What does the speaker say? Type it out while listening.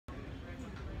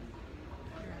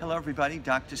Hello everybody,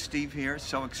 Dr. Steve here.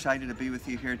 So excited to be with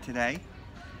you here today.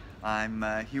 I'm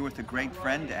here with a great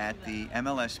friend at the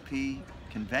MLSP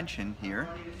convention here.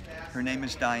 Her name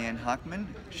is Diane Hochman.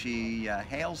 She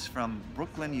hails from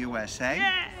Brooklyn, USA.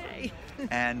 Yay!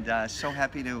 And so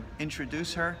happy to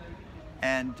introduce her.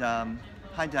 And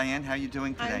hi Diane, how are you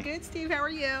doing today? I'm good, Steve. How are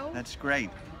you? That's great.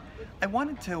 I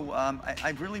wanted to,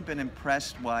 I've really been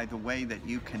impressed by the way that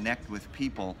you connect with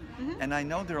people. And I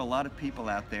know there are a lot of people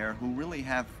out there who really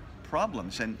have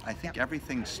problems, and I think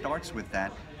everything starts with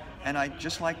that. And I'd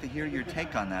just like to hear your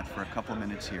take on that for a couple of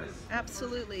minutes here.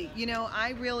 Absolutely. You know,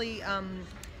 I really,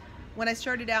 when I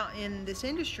started out in this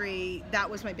industry, that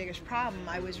was my biggest problem.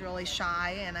 I was really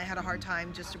shy and I had a hard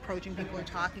time just approaching people and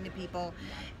talking to people.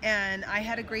 And I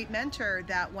had a great mentor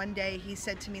that one day he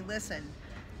said to me, listen,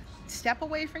 step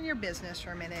away from your business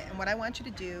for a minute, and what I want you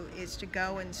to do is to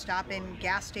go and stop in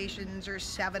gas stations or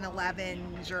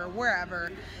 7-Elevens or wherever,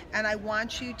 and I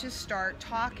want you to start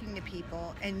talking to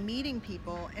people and meeting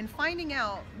people and finding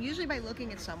out, usually by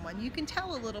looking at someone, you can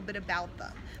tell a little bit about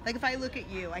them. Like if I look at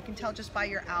you, I can tell just by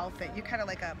your outfit, you're kind of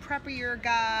like a preppier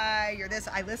guy, you're this,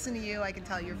 I listen to you, I can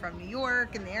tell you're from New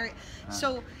York and the area.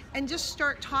 So, and just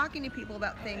start talking to people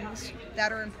about things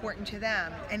that are important to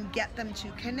them and get them to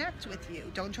connect with you.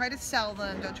 Don't try to sell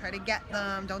them, don't try to get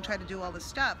them, don't try to do all this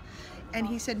stuff. And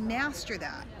he said, master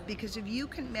that, because if you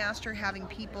can master having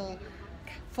people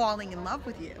falling in love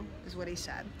with you, is what he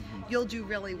said, you'll do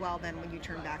really well then when you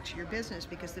turn back to your business,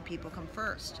 because the people come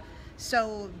first.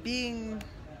 So being,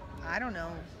 I don't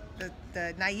know,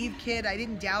 the naive kid, I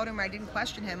didn't doubt him or I didn't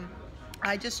question him.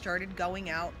 I just started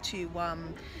going out to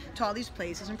all these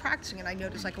places and practicing, and I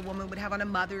noticed like a woman would have on a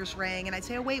mother's ring, and I'd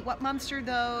say, oh wait, what months are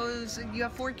those? And you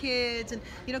have 4 kids, and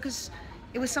you know, because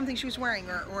it was something she was wearing,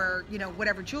 or you know,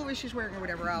 whatever jewelry she's wearing or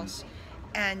whatever else.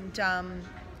 And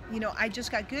you know, I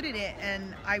just got good at it,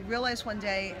 and I realized one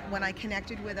day when I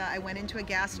connected with I went into a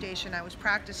gas station, I was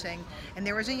practicing, and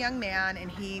there was a young man,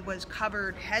 and he was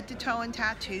covered head to toe in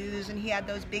tattoos, and he had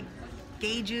those big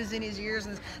gauges in his ears,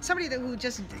 and somebody who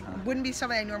just wouldn't be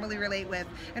somebody I normally relate with.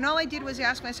 And all I did was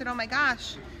ask him, I said, oh my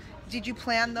gosh, did you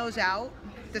plan those out,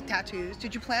 the tattoos?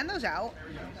 Did you plan those out?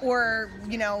 Or,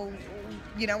 you know,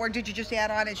 or did you just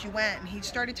add on as you went? And he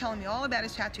started telling me all about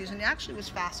his tattoos, and it actually was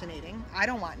fascinating. I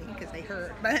don't want any because they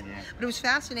hurt, but it was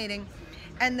fascinating.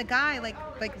 And the guy,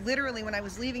 like literally when I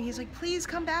was leaving, he's like, please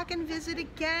come back and visit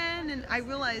again. And I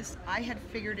realized I had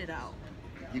figured it out.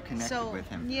 You connected with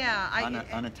him. Yeah,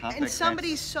 on a topic. And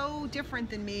somebody so different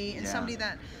than me, and somebody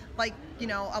that, like, you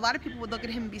know, a lot of people would look at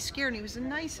him and be scared, and he was the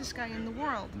nicest guy in the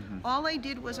world. All I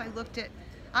did was I looked at,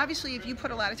 obviously if you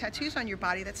put a lot of tattoos on your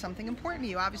body, that's something important to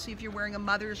you. Obviously if you're wearing a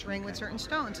mother's ring with certain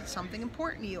stones, it's something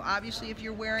important to you. Obviously if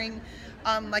you're wearing,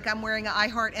 like I'm wearing an I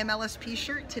Heart MLSP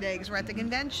shirt today because we're at the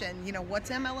convention, you know, what's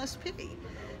MLSP?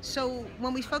 So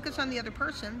when we focus on the other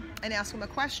person and ask them a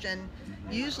question,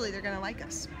 usually they're going to like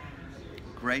us.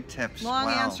 Great tips. Long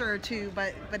answer or two,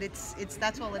 but it's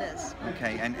that's all it is.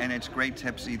 Okay, and it's great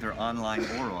tips either online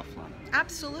or offline.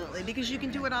 Absolutely, because you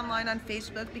can do it online on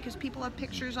Facebook, because people have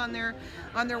pictures on their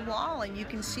wall and you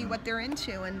can see what they're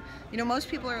into. And you know, most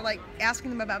people are like asking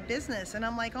them about business, and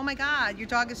I'm like, oh my God, your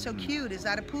dog is so cute. Is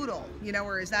that a poodle? You know,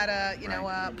 or is that a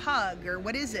a pug, or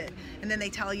what is it? And then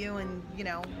they tell you, and you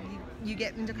know, you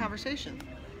get into conversation.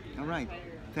 All right.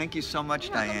 Thank you so much,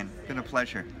 Diane. It's been a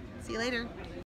pleasure. See you later.